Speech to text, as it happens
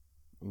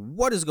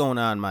What is going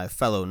on, my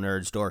fellow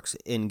nerds, dorks,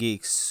 and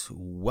geeks?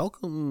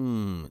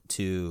 Welcome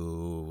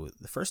to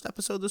the first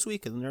episode this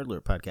week of the Nerd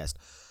Alert podcast.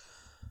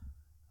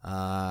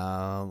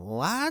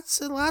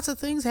 Lots and lots of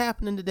things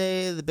happening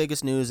today. The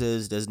biggest news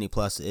is Disney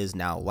Plus is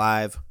now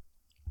live.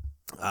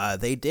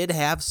 They did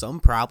have some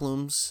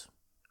problems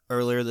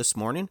earlier this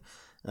morning.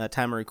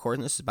 Time of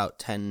recording this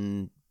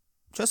is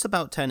just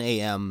about 10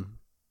 a.m.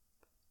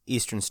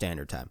 Eastern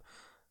Standard Time.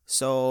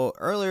 So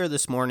earlier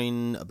this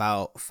morning,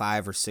 about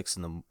 5 or 6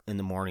 in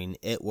the morning,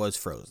 it was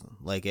frozen,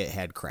 like it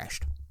had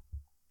crashed,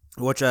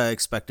 which I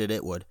expected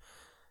it would.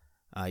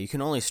 You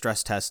can only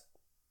stress test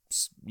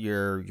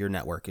your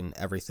network and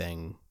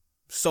everything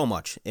so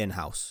much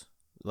in-house.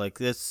 Like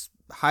this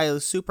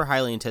super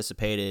highly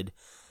anticipated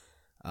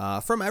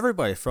from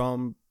everybody,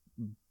 from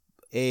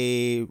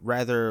a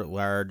rather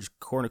large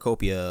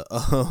cornucopia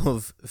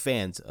of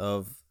fans,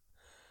 of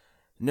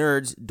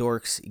nerds,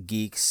 dorks,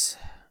 geeks,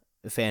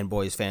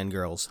 fanboys,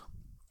 fangirls,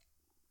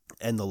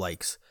 and the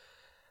likes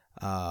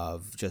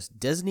of just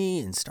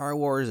Disney and Star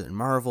Wars and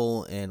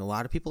Marvel, and a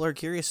lot of people are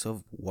curious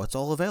of what's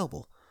all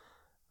available.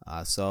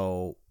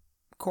 So,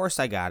 of course,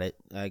 I got it.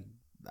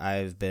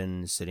 I've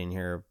been sitting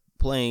here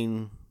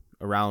playing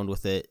around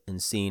with it and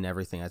seeing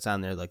everything that's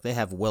on there. Like, they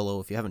have Willow.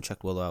 If you haven't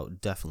checked Willow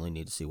out, definitely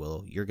need to see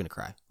Willow. You're gonna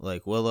cry.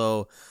 Like,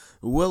 Willow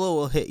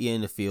will hit you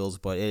in the feels,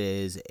 but it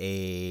is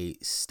a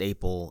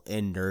staple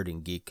in nerd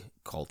and geek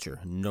culture.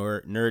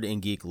 Nerd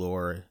and geek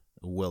lore.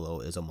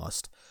 Willow is a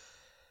must.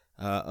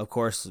 Of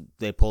course,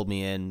 they pulled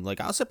me in. Like,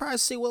 I was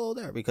surprised to see Willow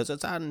there because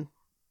it's on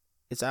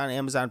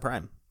Amazon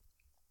Prime,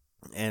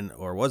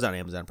 or was on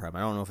Amazon Prime. I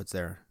don't know if it's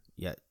there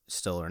yet,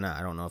 still or not.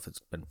 I don't know if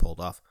it's been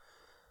pulled off,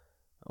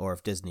 or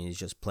if Disney is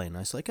just playing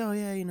nice, like, oh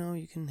yeah,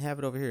 you can have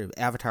it over here.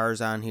 Avatar's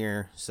on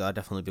here, so I'll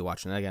definitely be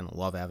watching that again. I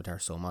love Avatar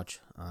so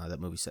much. That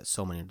movie set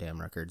so many damn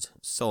records.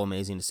 So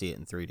amazing to see it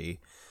in 3D.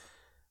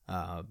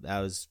 I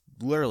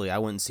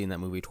went and seen that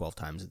movie 12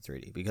 times in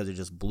 3D because it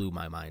just blew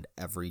my mind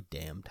every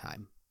damn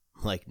time.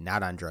 Like,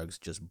 not on drugs,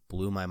 just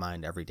blew my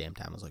mind every damn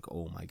time. I was like,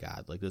 oh my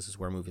god, like, this is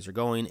where movies are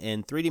going,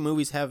 and 3D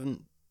movies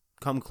haven't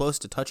come close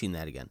to touching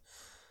that again,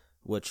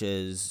 which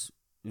is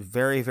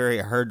very, very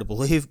hard to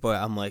believe,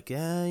 but I'm like,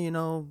 yeah,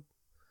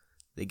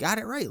 they got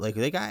it right. Like,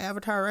 they got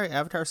Avatar right.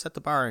 Avatar set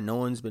the bar, and no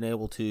one's been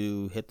able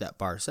to hit that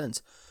bar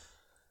since.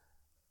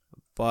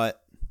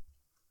 But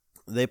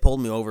they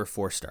pulled me over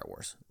for Star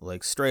Wars.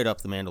 Like, straight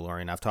up The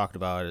Mandalorian. I've talked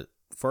about it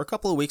for a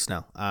couple of weeks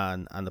now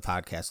on the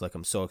podcast. Like,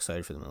 I'm so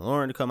excited for The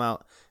Mandalorian to come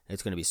out.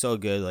 It's going to be so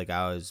good. Like,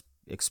 I was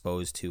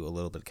exposed to a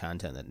little bit of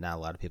content that not a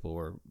lot of people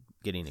were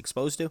getting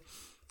exposed to.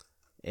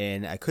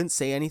 And I couldn't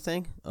say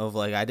anything of,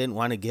 like, I didn't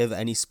want to give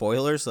any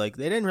spoilers. Like,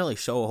 they didn't really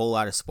show a whole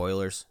lot of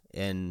spoilers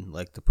in,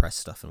 like, the press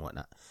stuff and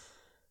whatnot.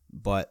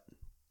 But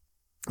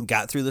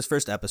got through this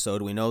first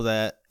episode. We know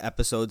that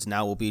episodes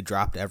now will be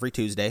dropped every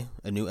Tuesday.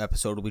 A new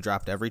episode will be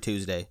dropped every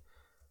Tuesday.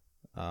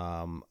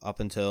 Up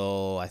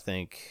until, I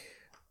think,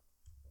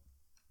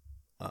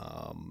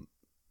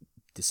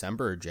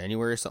 December or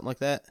January or something like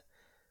that.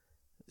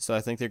 So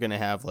I think they're going to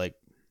have, like,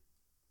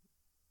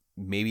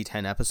 maybe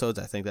 10 episodes.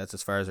 I think that's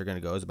as far as they're going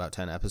to go, is about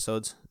 10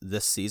 episodes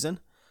this season,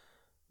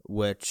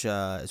 which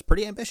is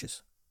pretty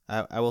ambitious.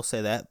 I will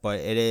say that, but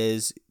it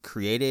is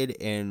created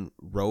and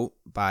wrote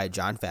by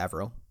Jon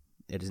Favreau.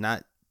 It is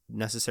not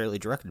necessarily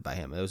directed by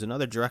him. It was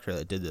another director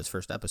that did this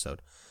first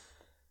episode.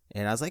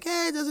 And I was like,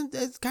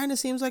 it kind of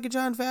seems like a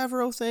Jon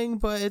Favreau thing,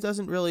 but it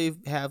doesn't really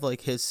have,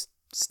 like, his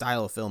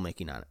style of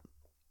filmmaking on it.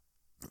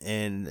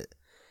 And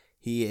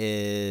he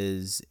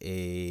is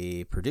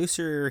a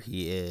producer.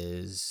 He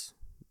is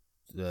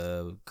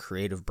the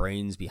creative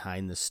brains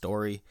behind the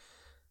story,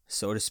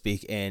 so to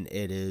speak, and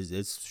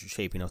it's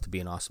shaping up to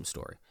be an awesome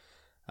story.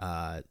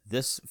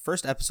 This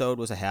first episode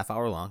was a half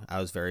hour long.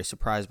 I was very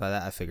surprised by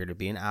that. I figured it'd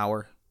be an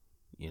hour.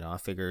 I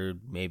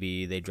figured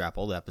maybe they'd drop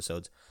all the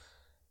episodes,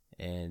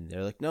 and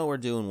they're like, no, we're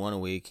doing one a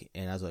week.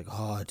 And I was like,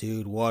 oh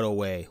dude, what a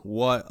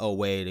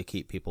way to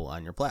keep people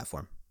on your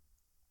platform.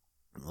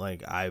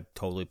 Like, I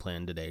totally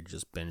planned today to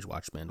just binge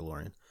watch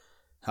Mandalorian.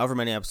 However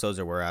many episodes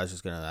there were, I was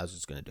just gonna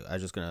do it. I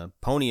was just gonna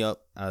pony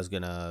up. I was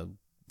gonna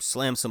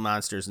slam some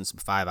monsters in some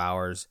 5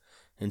 hours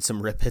and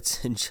some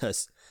rippets and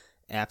just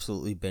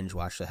absolutely binge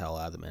watch the hell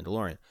out of The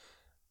Mandalorian.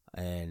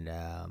 And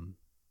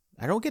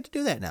I don't get to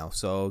do that now,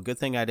 so good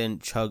thing I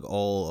didn't chug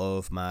all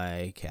of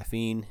my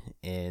caffeine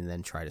and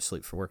then try to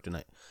sleep for work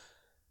tonight.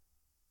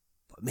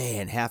 But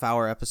man,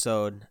 half-hour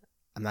episode.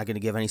 I'm not going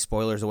to give any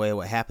spoilers away of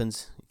what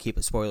happens. Keep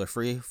it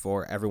spoiler-free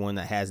for everyone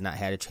that has not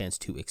had a chance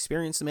to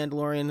experience The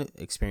Mandalorian.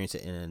 Experience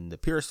it in the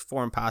purest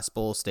form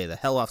possible. Stay the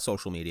hell off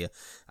social media.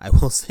 I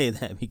will say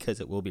that because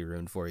it will be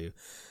ruined for you.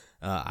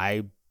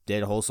 I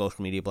did a whole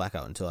social media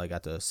blackout until I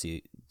got to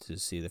see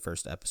the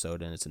first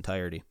episode in its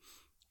entirety.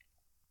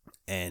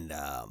 And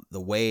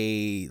the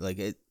way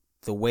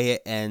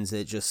it ends,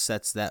 it just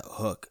sets that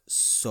hook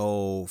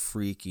so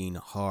freaking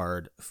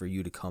hard for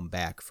you to come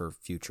back for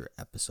future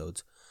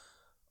episodes.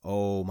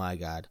 Oh my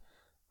god.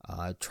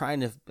 I'm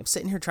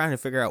sitting here trying to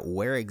figure out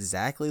where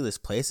exactly this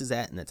place is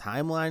at in the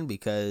timeline,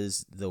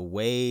 because the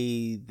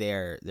way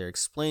they're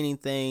explaining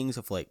things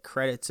of like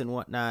credits and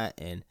whatnot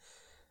and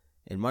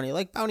money,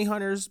 like bounty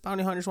hunters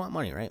want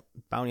money, right?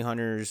 Bounty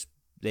hunters,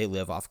 they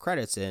live off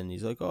credits, and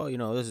he's like, oh,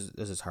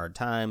 this is hard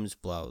times,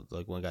 blah.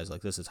 Like one guy's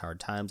like, this is hard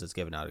times. Let's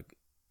giving out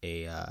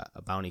a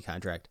bounty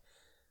contract,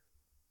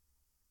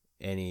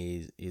 and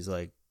he's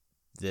like,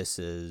 this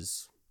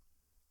is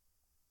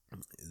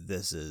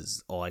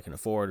all I can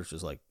afford, which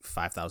is like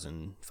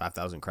 5,000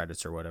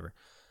 credits or whatever.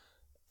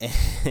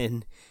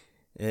 And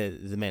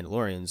the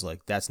Mandalorian's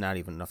like, that's not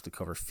even enough to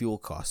cover fuel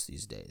costs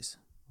these days.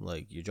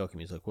 Like, you're joking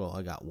me. He's like, well,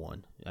 I got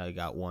one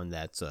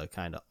that's a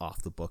kind of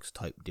off the books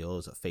type deal.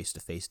 It's a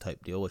face-to-face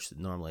type deal, which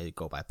normally they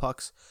go by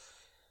pucks.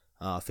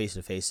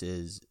 Face-to-face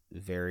is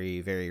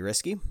very, very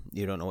risky.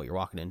 You don't know what you're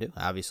walking into,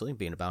 obviously,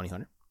 being a bounty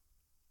hunter.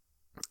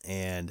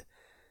 And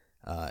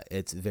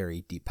it's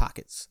very deep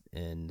pockets.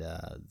 And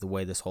the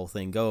way this whole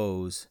thing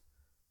goes,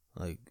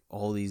 like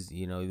all these,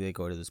 they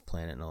go to this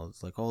planet and all.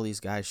 It's like all these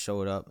guys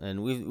showed up,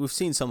 and we've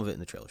seen some of it in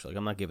the trailers. Like,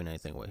 I'm not giving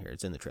anything away here.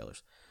 It's in the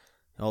trailers.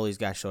 All these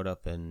guys showed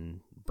up and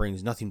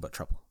brings nothing but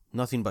trouble.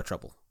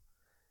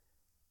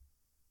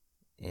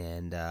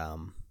 And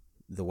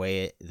the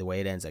way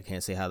it ends, I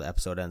can't say how the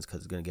episode ends because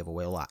it's going to give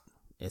away a lot.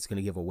 It's going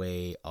to give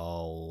away a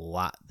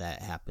lot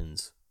that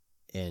happens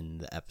in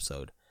the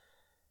episode.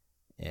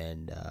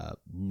 And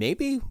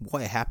maybe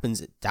what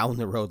happens down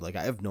the road. Like,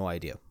 I have no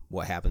idea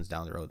what happens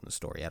down the road in the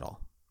story at all.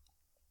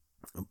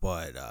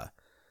 But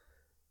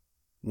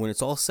when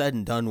it's all said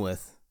and done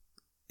with,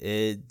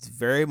 it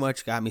very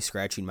much got me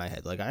scratching my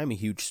head. Like, I am a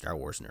huge Star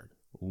Wars nerd.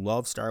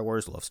 Love Star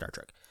Wars, love Star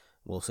Trek.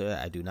 Will say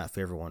that I do not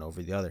favor one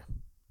over the other.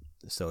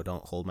 So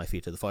don't hold my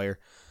feet to the fire.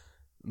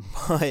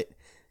 But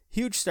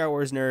huge Star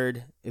Wars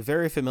nerd,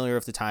 very familiar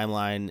with the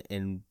timeline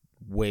and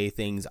way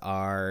things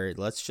are.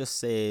 Let's just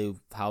say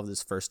how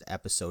this first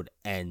episode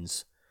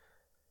ends.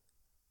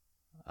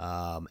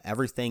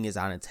 Everything is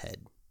on its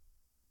head.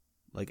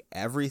 Like,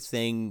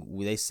 everything,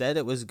 they said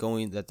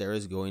that there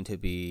is going to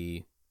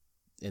be,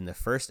 in the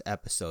first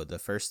episode, the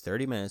first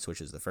 30 minutes, which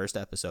is the first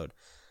episode,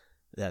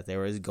 that there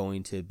was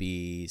going to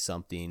be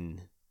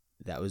something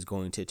that was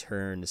going to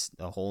turn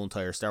the whole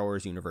entire Star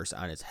Wars universe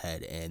on its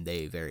head, and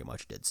they very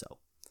much did so.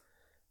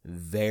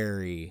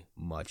 Very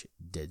much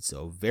did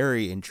so.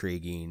 Very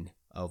intriguing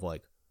of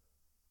like,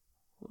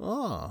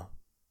 oh,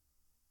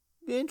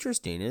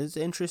 interesting. It's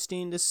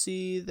interesting to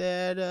see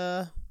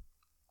that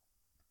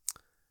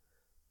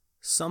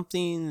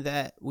something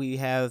that we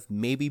have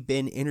maybe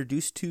been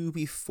introduced to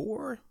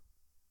before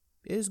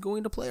is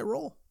going to play a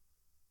role.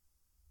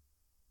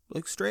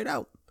 Like, straight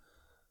out.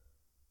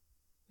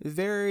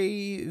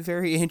 Very,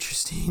 very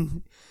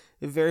interesting.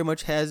 It very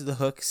much has the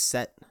hook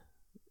set,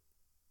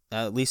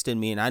 at least in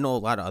me. And I know a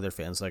lot of other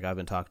fans. Like, I've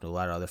been talking to a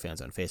lot of other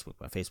fans on Facebook.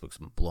 My Facebook's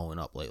been blowing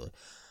up lately.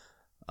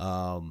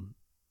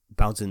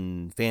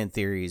 Bouncing fan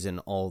theories and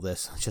all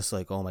this. Just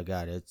like, oh my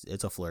God,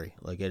 it's a flurry.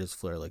 Like, it is a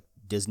flurry. Like,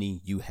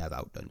 Disney, you have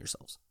outdone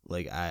yourselves.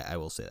 Like, I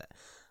will say that.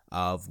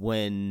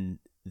 When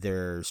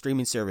their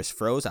streaming service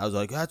froze, I was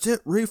like, that's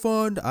it,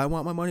 refund. I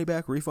want my money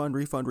back.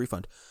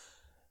 Refund.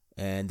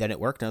 And then it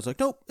worked, and I was like,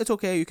 nope, it's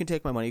okay. You can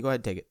take my money. Go ahead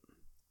and take it.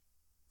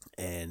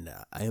 And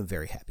I am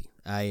very happy.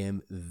 I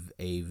am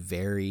a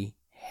very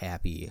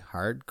happy,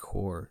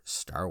 hardcore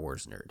Star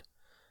Wars nerd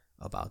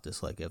about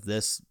this. Like, if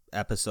this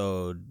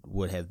episode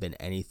would have been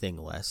anything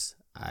less,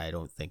 I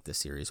don't think the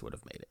series would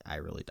have made it. I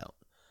really don't.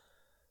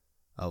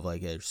 Of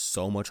like, there's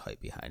so much hype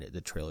behind it.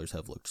 The trailers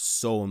have looked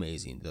so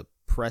amazing. The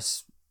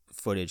press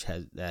footage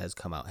that has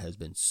come out has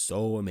been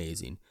so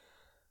amazing.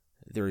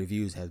 The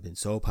reviews have been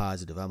so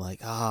positive. I'm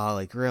like,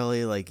 like,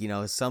 really? Like,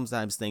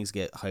 sometimes things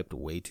get hyped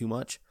way too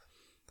much.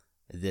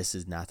 This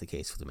is not the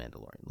case with The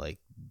Mandalorian. Like,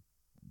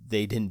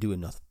 they didn't do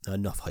enough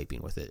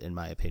hyping with it, in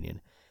my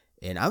opinion.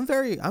 And I'm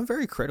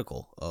very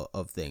critical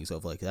of things,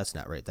 of like, that's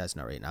not right.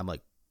 And I'm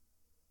like,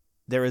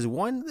 there's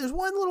one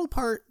little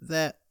part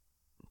that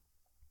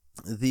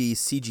the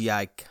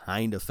CGI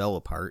kind of fell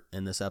apart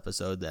in this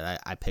episode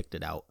that I picked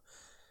it out.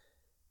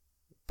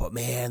 But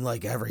man,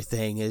 like,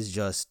 everything is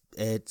just,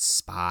 it's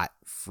spot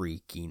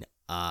freaking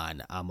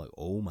on. I'm like,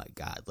 oh my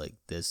God, like,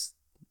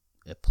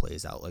 it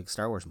plays out like a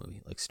Star Wars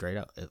movie. Like, straight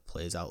out, it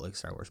plays out like a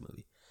Star Wars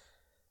movie.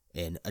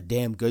 And a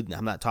damn good,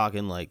 I'm not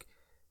talking like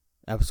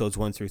episodes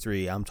 1 through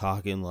 3. I'm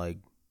talking like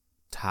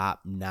top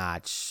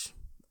notch,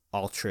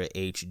 ultra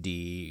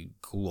HD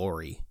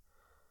glory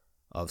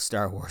of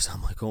Star Wars.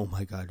 I'm like, oh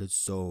my God, it's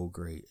so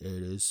great.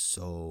 It is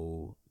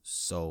so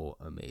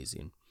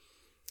amazing.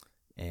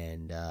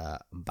 And I'm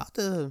about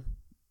to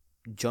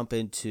jump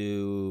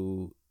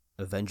into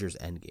Avengers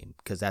Endgame,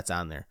 because that's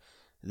on there.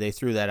 They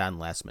threw that on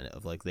last minute,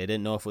 of like, they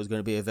didn't know if it was going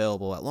to be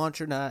available at launch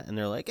or not, and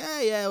they're like,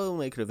 yeah, we'll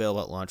make it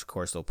available at launch. Of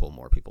course, they'll pull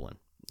more people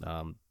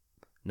in.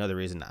 Another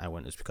reason I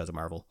went is because of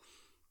Marvel.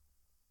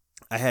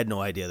 I had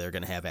no idea they were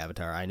going to have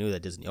Avatar. I knew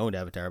that Disney owned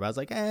Avatar, but I was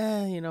like,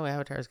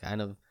 Avatar is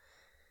kind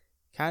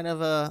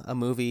of a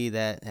movie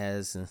that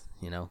has,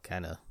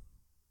 kind of,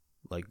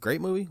 like, great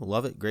movie,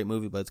 love it, great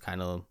movie, but it's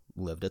kind of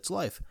lived its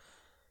life.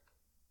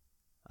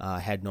 I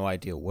had no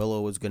idea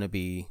Willow was going to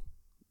be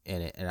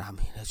in it. And I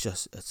mean, it's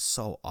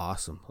so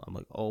awesome. I'm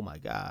like, oh my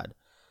God.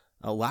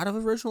 A lot of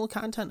original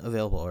content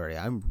available already.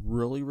 I'm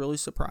really, really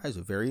surprised.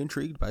 Very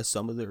intrigued by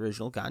some of the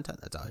original content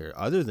that's out here,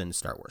 other than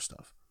Star Wars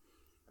stuff.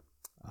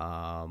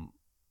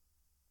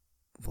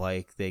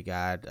 Like they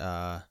got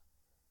an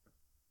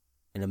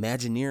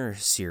Imagineer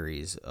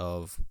series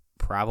of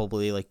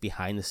probably like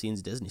behind the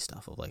scenes Disney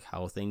stuff of like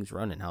how things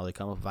run and how they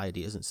come up with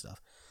ideas and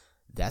stuff.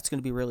 That's going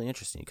to be really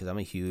interesting because I'm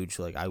a huge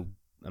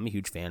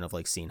fan of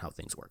like seeing how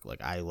things work.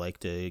 Like I like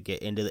to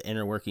get into the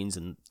inner workings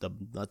and the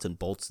nuts and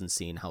bolts and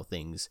seeing how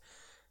things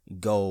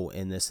go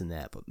and this and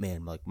that. But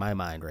man, like my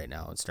mind right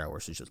now in Star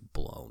Wars is just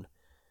blown.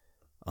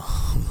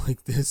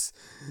 Like this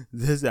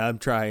I'm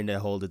trying to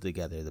hold it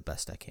together the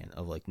best I can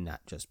of like not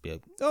just be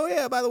like, oh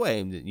yeah, by the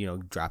way,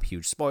 drop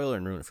huge spoiler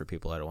and ruin it for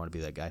people. I don't want to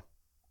be that guy.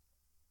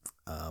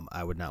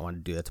 I would not want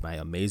to do that to my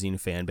amazing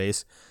fan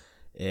base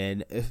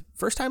and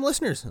first time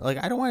listeners.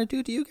 Like I don't want to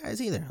do it to you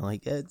guys either.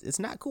 Like it's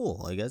not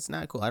cool. Like it's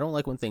not cool. I don't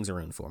like when things are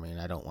ruined for me, and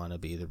I don't want to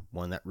be the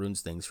one that ruins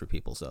things for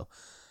people. So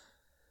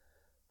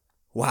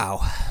wow,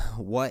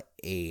 what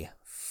a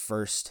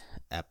first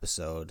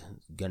episode.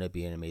 Gonna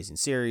be an amazing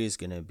series.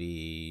 Gonna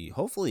be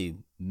hopefully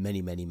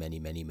many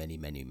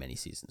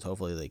seasons.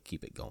 Hopefully they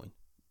keep it going.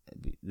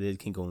 They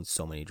can go in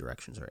so many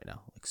directions right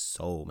now, like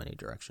so many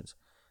directions,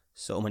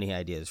 so many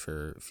ideas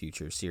for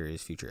future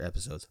series, future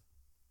episodes.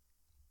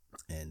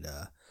 And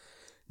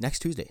next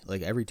Tuesday,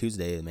 like every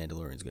Tuesday, The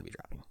Mandalorian is gonna be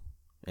dropping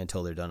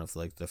until they're done with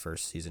like the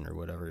first season or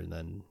whatever, and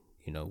then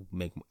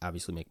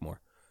make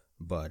more.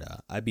 But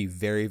I'd be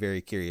very,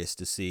 very curious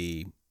to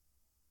see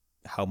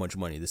how much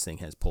money this thing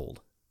has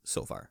pulled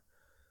so far.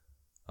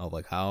 Of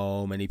like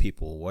how many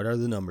people, what are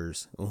the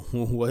numbers,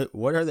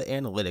 what are the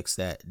analytics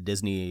that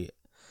Disney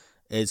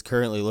is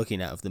currently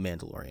looking at of The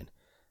Mandalorian,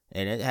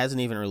 and it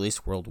hasn't even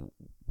released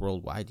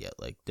worldwide yet.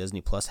 Like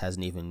Disney Plus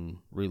hasn't even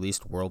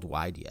released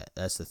worldwide yet.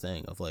 That's the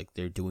thing of like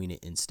they're doing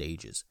it in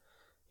stages,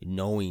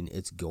 knowing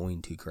it's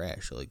going to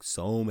crash. Like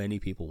so many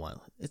people want.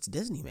 It's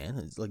Disney, man.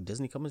 It's like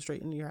Disney coming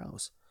straight into your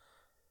house.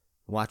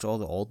 Watch all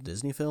the old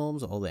Disney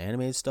films, all the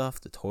animated stuff,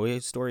 the Toy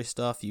Story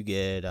stuff. You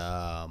get,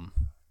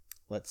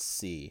 let's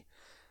see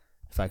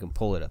if I can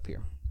pull it up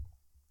here.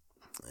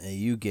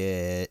 You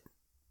get,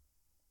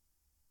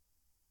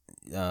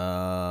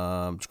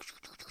 come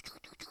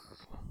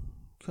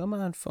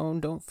on, phone,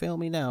 don't fail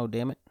me now,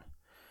 damn it.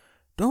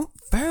 Don't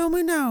fail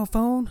me now,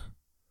 phone.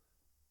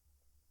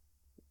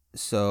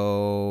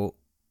 So,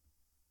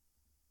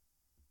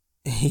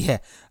 yeah,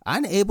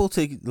 unable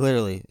to,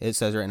 literally, it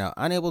says right now,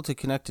 unable to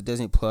connect to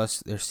Disney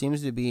Plus. There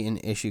seems to be an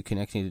issue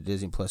connecting to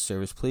Disney Plus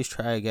service. Please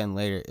try again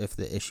later if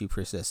the issue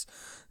persists.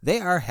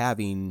 They are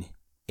having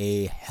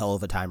a hell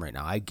of a time right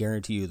now. I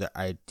guarantee you their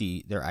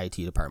IT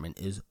department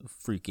is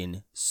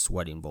freaking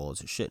sweating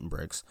bullets of shit and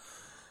bricks.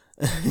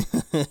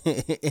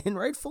 And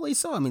rightfully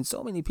so. I mean,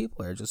 so many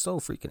people are just so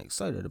freaking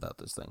excited about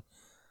this thing.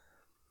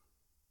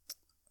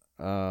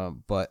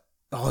 But,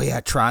 oh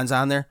yeah, Tron's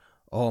on there.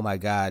 Oh my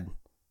God.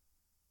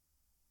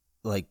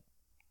 Like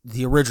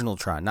the original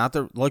Tron, not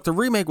the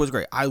remake was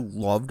great. I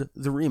loved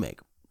the remake.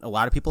 A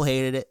lot of people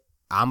hated it.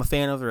 I'm a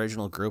fan of the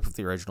original, grew up with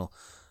the original,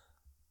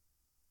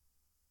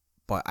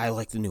 but I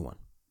like the new one.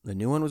 The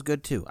new one was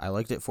good too. I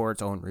liked it for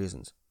its own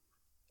reasons.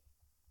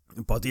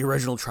 But the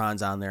original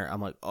Tron's on there.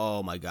 I'm like,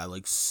 oh my God,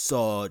 like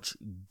such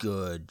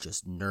good,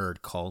 just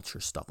nerd culture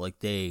stuff. Like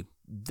they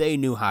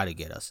knew how to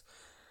get us.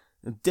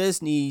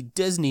 Disney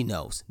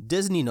knows.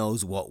 Disney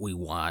knows what we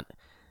want.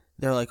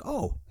 They're like,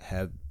 oh,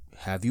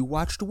 have you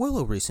watched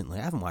Willow recently?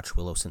 I haven't watched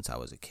Willow since I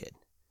was a kid.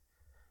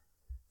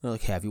 They're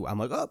like, have you? I'm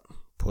like, oh,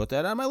 put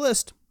that on my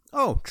list.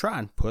 Oh,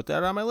 Tron, put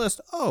that on my list.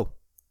 Oh,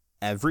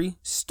 every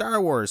Star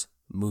Wars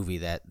movie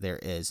that there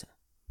is.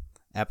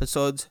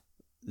 Episodes,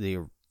 the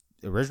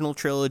original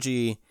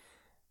trilogy,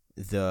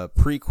 the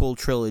prequel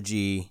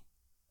trilogy,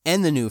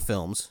 and the new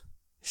films,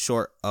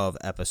 short of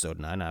Episode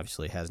 9,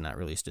 obviously has not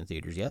released in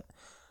theaters yet.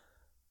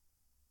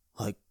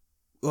 Like,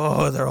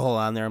 oh, they're all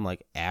on there. I'm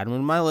like, add them to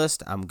my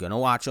list. I'm going to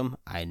watch them.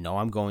 I know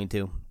I'm going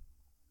to.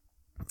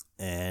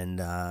 And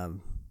a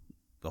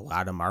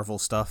lot of Marvel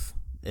stuff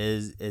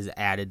is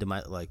added to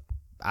my, like,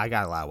 I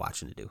got a lot of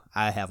watching to do.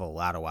 I have a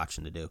lot of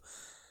watching to do.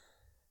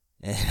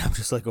 And I'm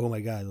just like, oh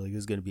my God, like, this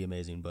is going to be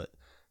amazing. But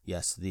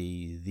yes,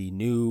 the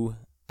new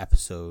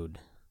episode,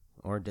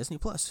 or Disney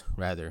Plus,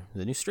 rather,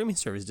 the new streaming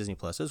service, Disney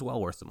Plus, is well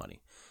worth the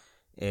money.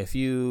 If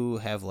you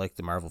have like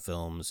the Marvel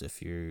films,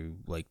 if you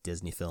like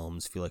Disney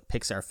films, if you like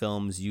Pixar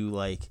films, you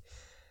like,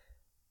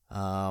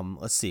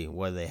 let's see,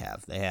 what do they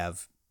have? They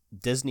have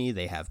Disney,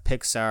 they have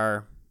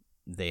Pixar,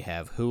 they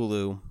have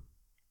Hulu,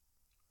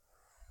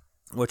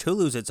 which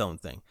Hulu's its own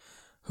thing.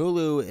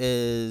 Hulu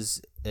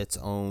is its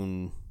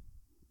own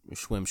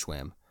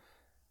schwim.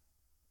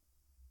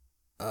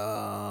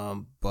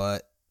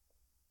 But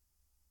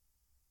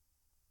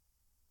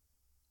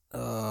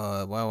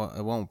well,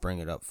 it won't bring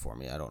it up for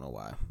me. I don't know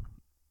why.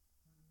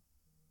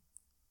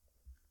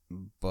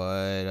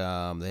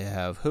 But they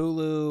have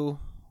Hulu,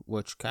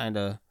 which kind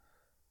of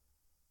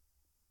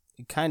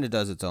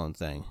does its own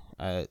thing.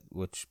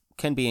 Which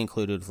can be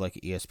included with like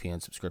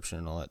ESPN subscription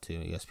and all that too.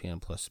 ESPN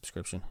Plus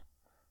subscription.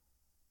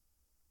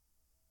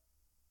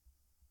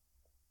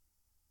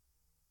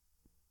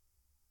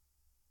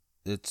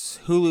 It's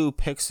Hulu,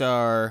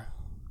 Pixar,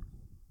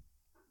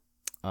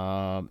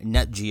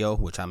 Net Geo,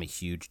 which I'm a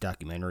huge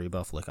documentary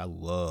buff. Like, I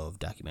love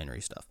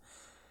documentary stuff.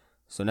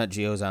 So Net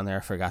Geo's on there.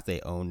 I forgot they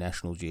own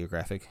National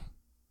Geographic.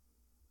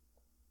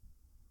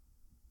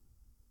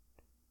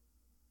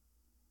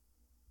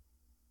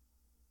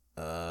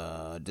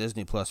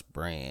 Disney Plus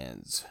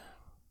brands.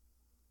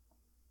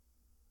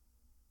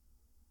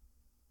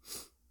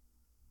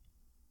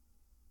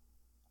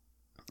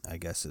 I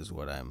guess is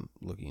what I'm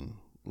looking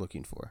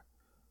for.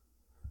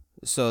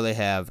 So they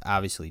have,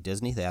 obviously,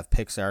 Disney. They have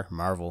Pixar,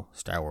 Marvel,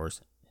 Star Wars,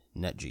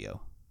 Net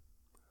Geo.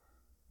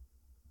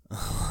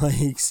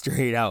 Like,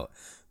 straight out.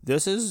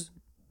 This is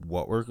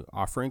what we're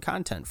offering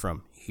content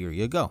from. Here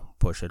you go.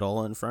 Push it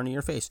all in front of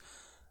your face.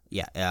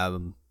 Yeah,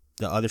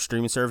 the other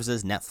streaming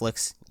services,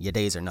 Netflix, your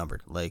days are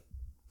numbered. Like,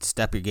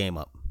 step your game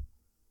up.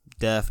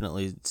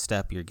 Definitely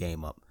step your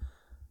game up.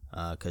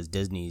 Because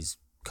Disney's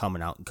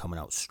coming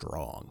out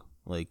strong.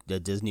 Like, the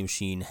Disney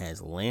machine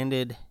has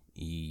landed.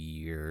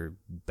 You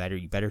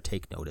better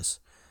take notice.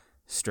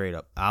 Straight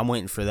up. I'm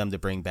waiting for them to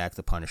bring back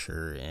the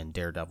Punisher and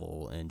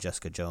Daredevil and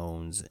Jessica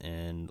Jones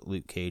and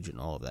Luke Cage and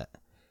all of that.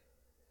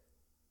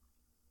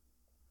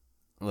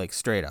 Like,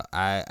 straight up.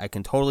 I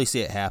can totally see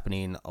it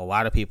happening. A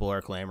lot of people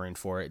are clamoring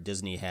for it.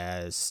 Disney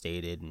has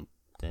stated,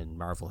 and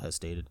Marvel has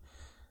stated,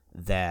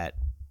 that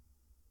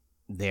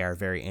they are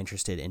very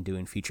interested in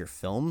doing feature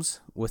films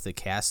with the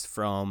cast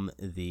from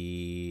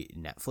the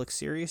Netflix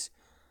series,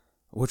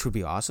 which would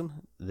be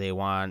awesome.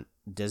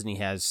 Disney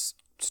has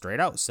straight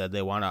out said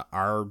they want a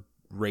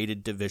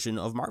R-rated division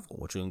of Marvel,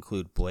 which will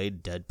include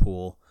Blade,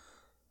 Deadpool,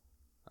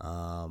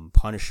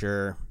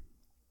 Punisher,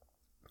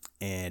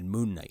 and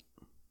Moon Knight.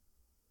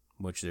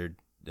 Which I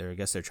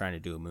guess they're trying to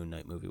do a Moon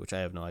Knight movie, which I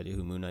have no idea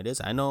who Moon Knight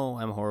is. I know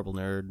I'm a horrible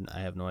nerd.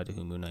 I have no idea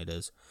who Moon Knight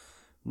is.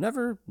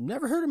 Never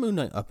heard of Moon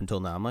Knight up until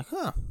now. I'm like,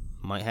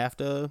 might have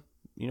to,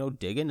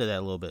 dig into that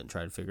a little bit and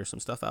try to figure some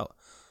stuff out.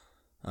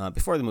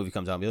 Before the movie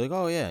comes out, I'll be like,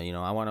 oh yeah,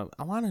 I want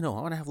to know.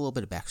 I want to have a little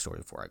bit of backstory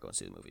before I go and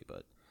see the movie.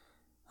 But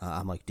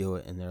I'm like, do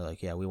it, and they're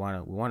like, yeah, we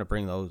want to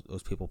bring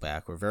those people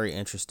back. We're very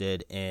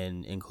interested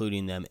in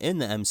including them in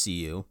the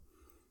MCU,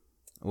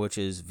 which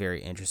is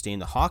very interesting.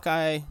 The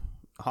Hawkeye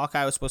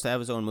was supposed to have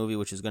his own movie,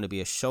 which is going to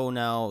be a show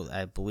now.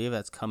 I believe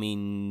that's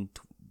coming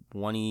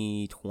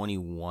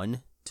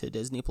 2021 to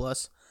Disney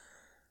Plus.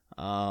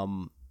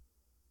 All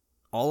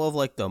of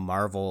like the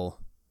Marvel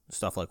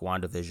stuff, like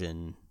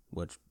WandaVision,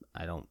 which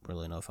I don't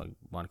really know if I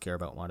want to care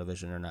about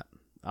WandaVision or not.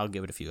 I'll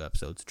give it a few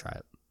episodes to try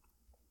it.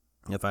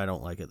 If I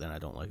don't like it, then I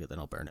don't like it. Then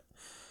I'll burn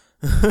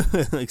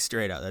it. Like,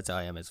 straight out. That's how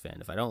I am as a fan.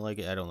 If I don't like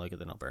it, I don't like it.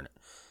 Then I'll burn it.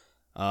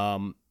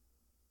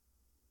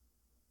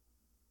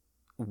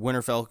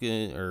 Winter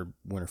Falcon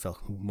might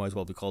as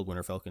well be called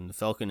Winter Falcon. The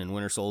Falcon and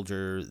Winter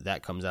Soldier,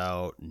 that comes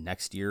out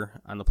next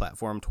year on the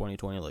platform,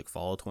 2020, like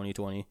fall of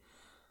 2020.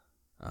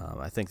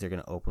 I think they're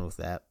going to open with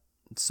that.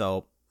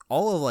 So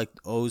all of like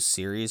those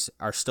series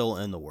are still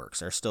in the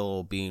works, are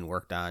still being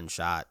worked on,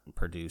 shot,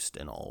 produced,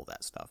 and all of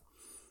that stuff.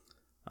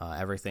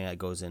 Everything that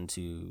goes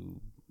into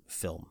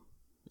film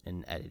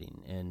and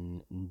editing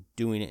and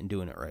doing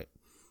it right.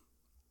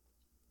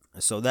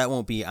 So that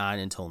won't be on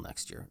until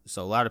next year.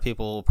 So a lot of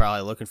people are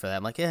probably looking for that.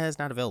 I'm like, yeah, it's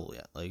not available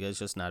yet. Like, it's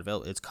just not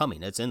available. It's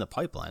coming. It's in the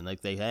pipeline.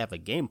 Like, they have a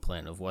game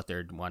plan of what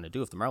they're wanting to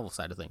do with the Marvel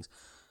side of things,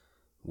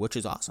 which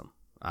is awesome.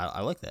 I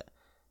like that.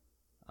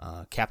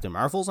 Captain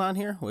Marvel's on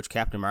here, which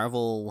Captain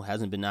Marvel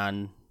hasn't been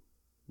on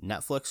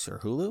Netflix or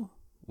Hulu,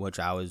 which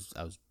I was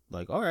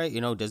like, all right,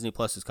 Disney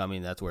Plus is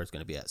coming. That's where it's going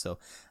to be at. So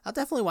I'll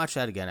definitely watch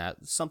that again.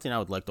 Something I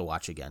would like to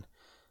watch again.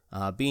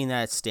 Being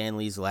that it's Stan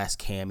Lee's last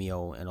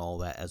cameo and all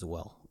that as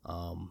well.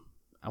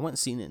 I went and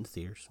seen it in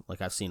theaters.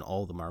 Like, I've seen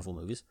all the Marvel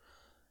movies.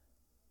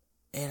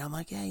 And I'm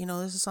like, yeah,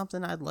 this is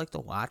something I'd like to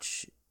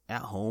watch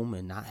at home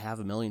and not have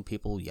a million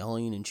people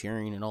yelling and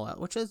cheering and all that,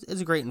 which is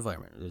a great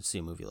environment to see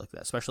a movie like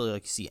that, especially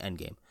like you see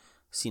Endgame.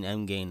 Seen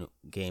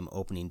Endgame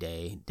opening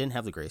day. Didn't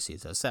have the great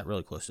seats. I sat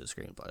really close to the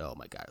screen, but oh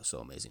my God, it was so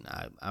amazing.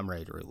 I'm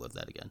ready to relive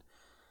that again.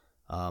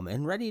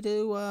 And ready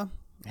to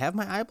have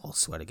my eyeballs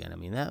sweat again. I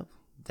mean,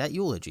 that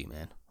eulogy,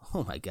 man.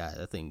 Oh my God,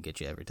 that thing can get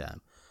you every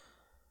time.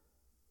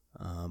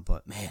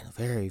 But man,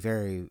 very,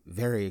 very,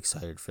 very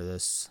excited for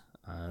this.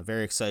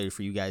 Very excited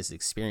for you guys to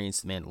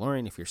experience The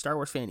Mandalorian. If you're a Star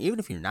Wars fan, even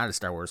if you're not a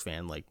Star Wars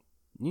fan, like,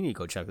 you need to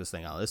go check this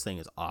thing out. This thing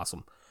is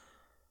awesome.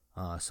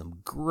 Some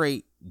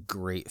great,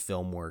 great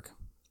film work,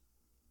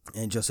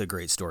 and just a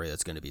great story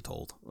that's going to be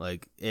told.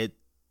 Like,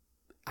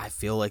 I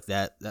feel like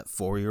that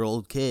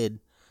 4-year-old kid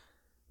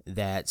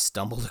that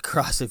stumbled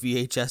across a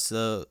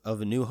VHS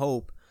of A New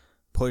Hope,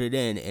 put it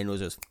in, and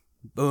was just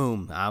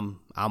boom,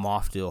 I'm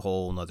off to a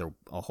whole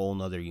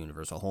nother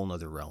universe, a whole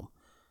nother realm.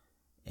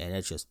 And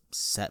it just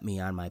set me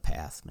on my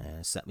path, man.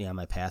 It set me on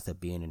my path of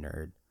being a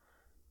nerd.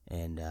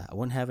 And I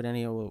wouldn't have it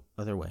any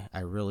other way. I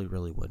really,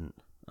 really wouldn't.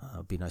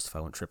 It'd be nice if I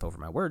wouldn't trip over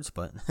my words,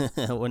 but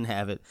I wouldn't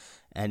have it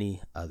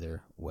any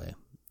other way.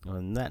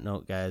 On that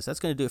note, guys, that's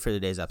going to do it for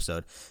today's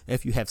episode.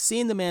 If you have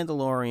seen The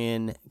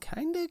Mandalorian,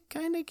 kind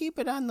of keep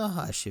it on the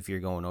hush if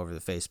you're going over the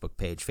Facebook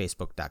page,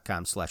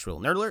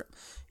 facebook.com/realnerdalert.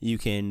 You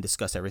can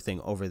discuss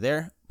everything over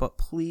there, but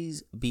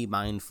please be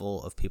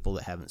mindful of people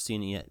that haven't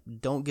seen it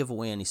yet. Don't give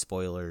away any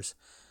spoilers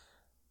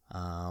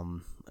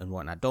and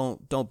whatnot.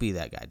 Don't be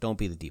that guy. Don't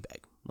be the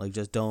D-bag. Like,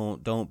 just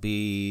don't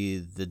be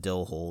the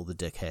dill hole, the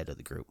dickhead of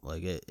the group.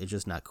 Like, it's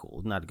just not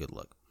cool. Not a good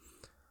look.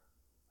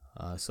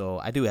 So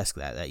I do ask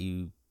that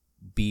you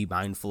be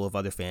mindful of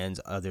other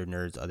fans, other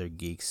nerds, other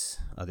geeks,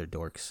 other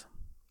dorks.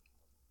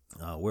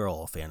 We're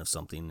all a fan of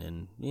something,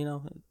 and,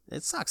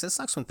 it sucks. It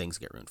sucks when things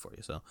get ruined for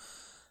you. So,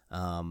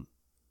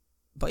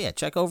 but yeah,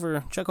 check over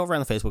on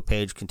the Facebook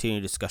page.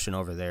 Continue discussion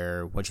over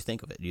there. What'd you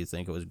think of it? Do you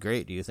think it was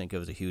great? Do you think it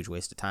was a huge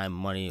waste of time,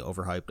 money,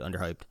 overhyped,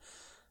 underhyped?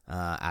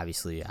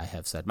 Obviously, I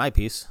have said my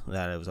piece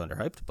that it was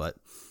underhyped, but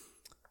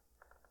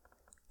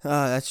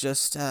that's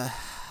just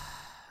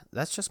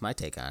my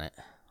take on it.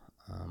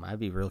 I'd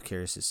be real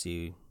curious to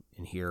see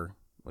and hear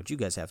what you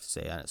guys have to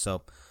say on it.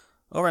 So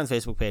over on the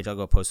Facebook page, I'll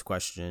go post a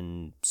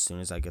question as soon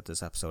as I get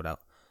this episode out.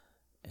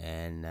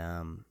 And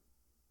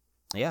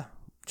yeah,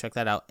 check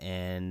that out.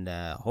 And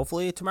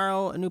hopefully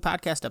tomorrow, a new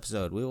podcast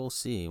episode. We will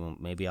see.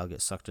 Maybe I'll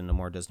get sucked into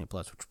more Disney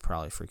Plus, which will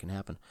probably freaking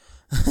happen.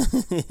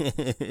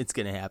 It's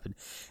going to happen.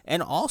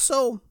 And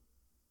also,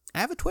 I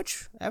have a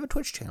Twitch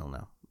channel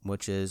now,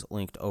 which is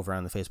linked over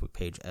on the Facebook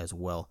page as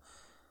well.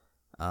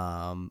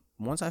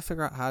 Once I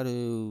figure out how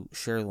to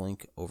share the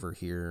link over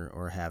here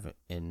or have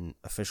an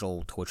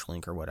official Twitch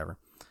link or whatever,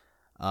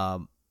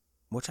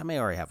 which I may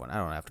already have one. I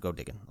don't have to go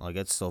digging. Like,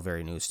 it's still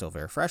very new, still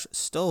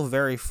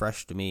very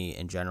fresh to me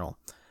in general.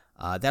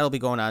 That'll be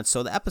going on.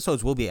 So the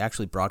episodes will be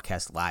actually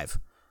broadcast live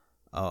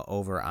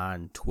over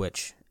on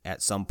Twitch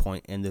at some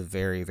point in the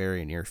very,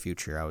 very near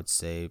future. I would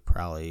say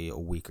probably a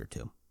week or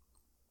two.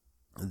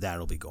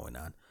 That'll be going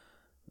on.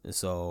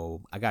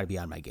 So I got to be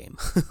on my game.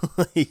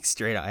 Like,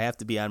 straight out, I have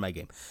to be on my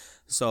game.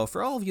 So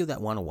for all of you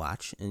that want to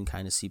watch and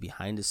kind of see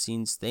behind the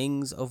scenes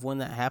things of when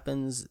that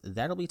happens,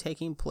 that'll be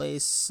taking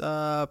place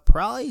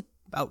probably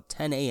about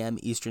 10 a.m.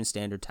 Eastern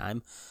Standard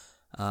Time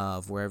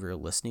of wherever you're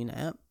listening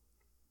at.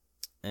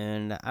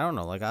 And I don't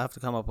know, like, I'll have to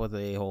come up with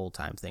a whole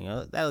time thing.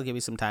 That'll give me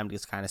some time to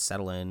just kind of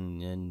settle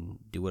in and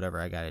do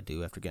whatever I got to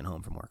do after getting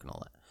home from work and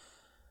all that.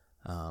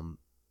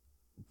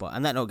 But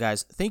on that note,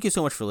 guys, thank you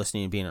so much for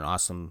listening and being an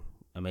awesome,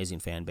 amazing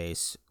fan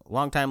base.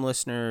 Longtime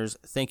listeners,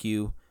 thank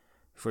you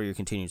for your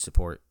continued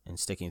support and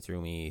sticking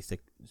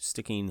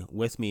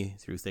with me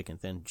through thick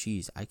and thin.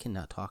 Jeez, I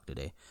cannot talk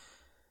today.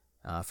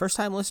 First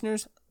time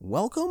listeners,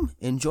 welcome.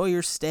 Enjoy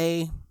your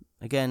stay.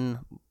 Again,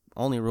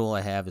 only rule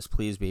I have is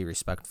please be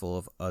respectful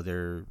of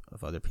other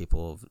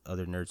people, of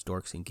other nerds,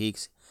 dorks, and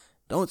geeks.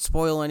 Don't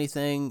spoil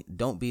anything.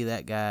 Don't be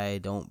that guy.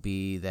 Don't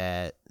be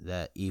that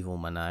evil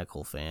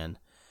maniacal fan.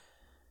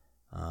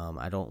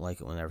 I don't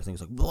like it when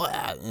everything's like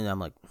blah, and I'm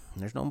like,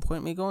 there's no point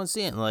in me going and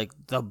seeing it. Like,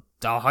 the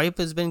hype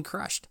has been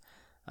crushed.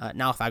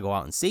 Now, if I go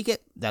out and seek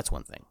it, that's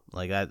one thing.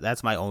 Like,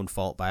 that's my own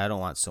fault, but I don't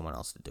want someone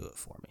else to do it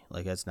for me.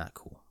 Like, that's not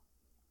cool.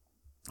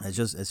 It's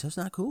just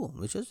not cool.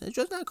 It's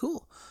just not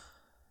cool.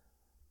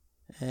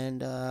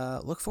 And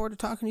look forward to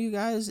talking to you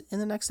guys in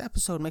the next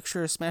episode. Make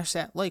sure to smash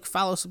that like,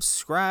 follow,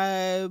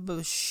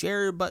 subscribe,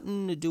 share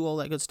button to do all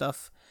that good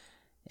stuff.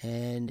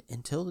 And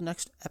until the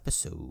next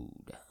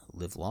episode,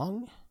 live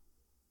long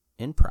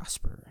and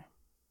prosper.